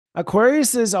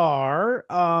Aquariuses are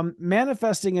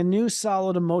manifesting a new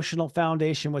solid emotional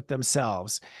foundation with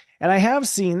themselves. And I have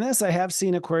seen this. I have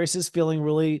seen Aquariuses feeling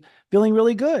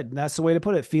really good. And that's the way to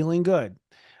put it, feeling good.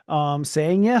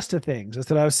 Saying yes to things. That's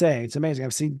what I was saying. It's amazing.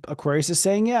 I've seen Aquariuses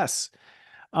saying yes.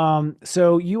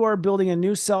 So you are building a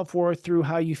new self-worth through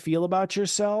how you feel about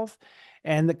yourself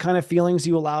and the kind of feelings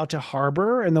you allow to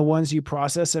harbor and the ones you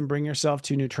process and bring yourself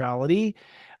to neutrality.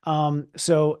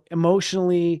 So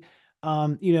emotionally,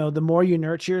 the more you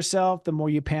nurture yourself, the more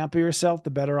you pamper yourself, the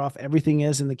better off everything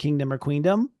is in the kingdom or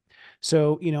queendom.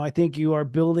 So, I think you are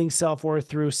building self-worth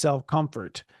through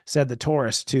self-comfort, said the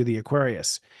Taurus to the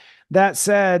Aquarius. That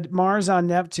said, Mars on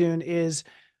Neptune is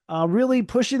really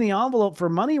pushing the envelope for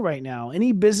money right now.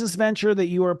 Any business venture that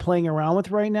you are playing around with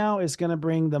right now is going to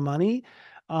bring the money.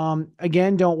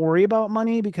 Again, don't worry about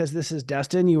money because this is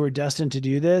destined. You were destined to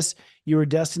do this. You were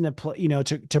destined to play,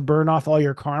 to burn off all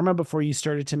your karma before you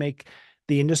started to make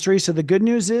the industry. So the good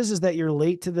news is that you are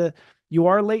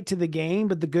late to the game,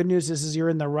 but the good news is you're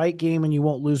in the right game and you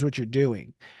won't lose what you're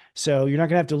doing. So you're not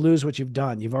going to have to lose what you've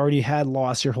done. You've already had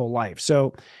loss your whole life.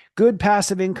 So good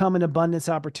passive income and abundance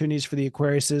opportunities for the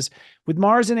Aquariuses. With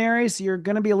Mars in Aries, you're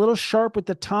going to be a little sharp with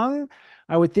the tongue.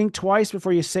 I would think twice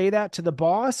before you say that to the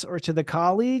boss or to the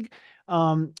colleague.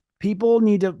 People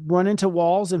need to run into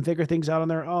walls and figure things out on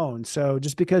their own. So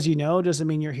just because you know doesn't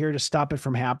mean you're here to stop it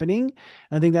from happening.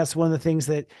 And I think that's one of the things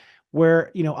that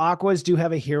where, Aquas do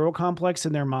have a hero complex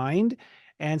in their mind.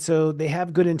 And so they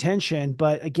have good intention.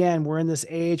 But again, we're in this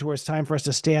age where it's time for us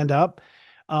to stand up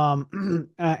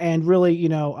and really,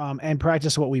 and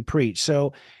practice what we preach.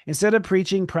 So instead of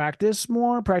preaching, practice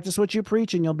more, practice what you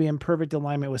preach, and you'll be in perfect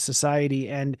alignment with society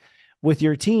and with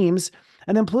your teams.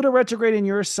 And then Pluto retrograde in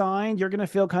your sign, you're going to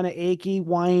feel kind of achy,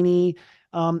 whiny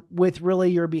with really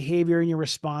your behavior and your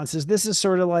responses. This is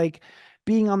sort of like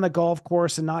being on the golf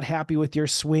course and not happy with your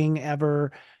swing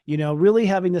ever, really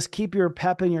having this keep your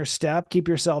pep in your step, keep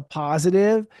yourself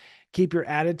positive, keep your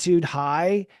attitude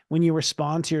high when you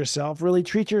respond to yourself, really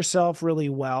treat yourself really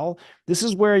well. This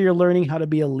is where you're learning how to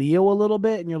be a Leo a little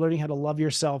bit and you're learning how to love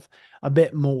yourself a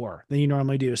bit more than you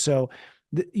normally do. So,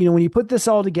 when you put this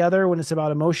all together, when it's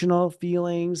about emotional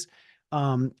feelings,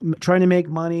 trying to make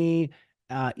money,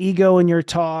 ego in your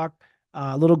talk,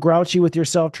 a little grouchy with your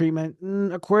self treatment,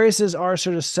 Aquariuses are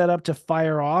sort of set up to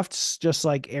fire off, just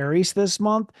like Aries this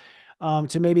month,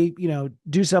 to maybe,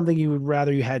 do something you would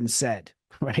rather you hadn't said.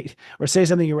 Right? Or say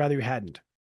something you rather you hadn't.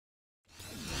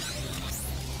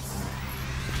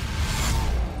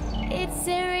 It's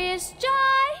Serious Joy,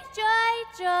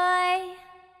 Joy, Joy.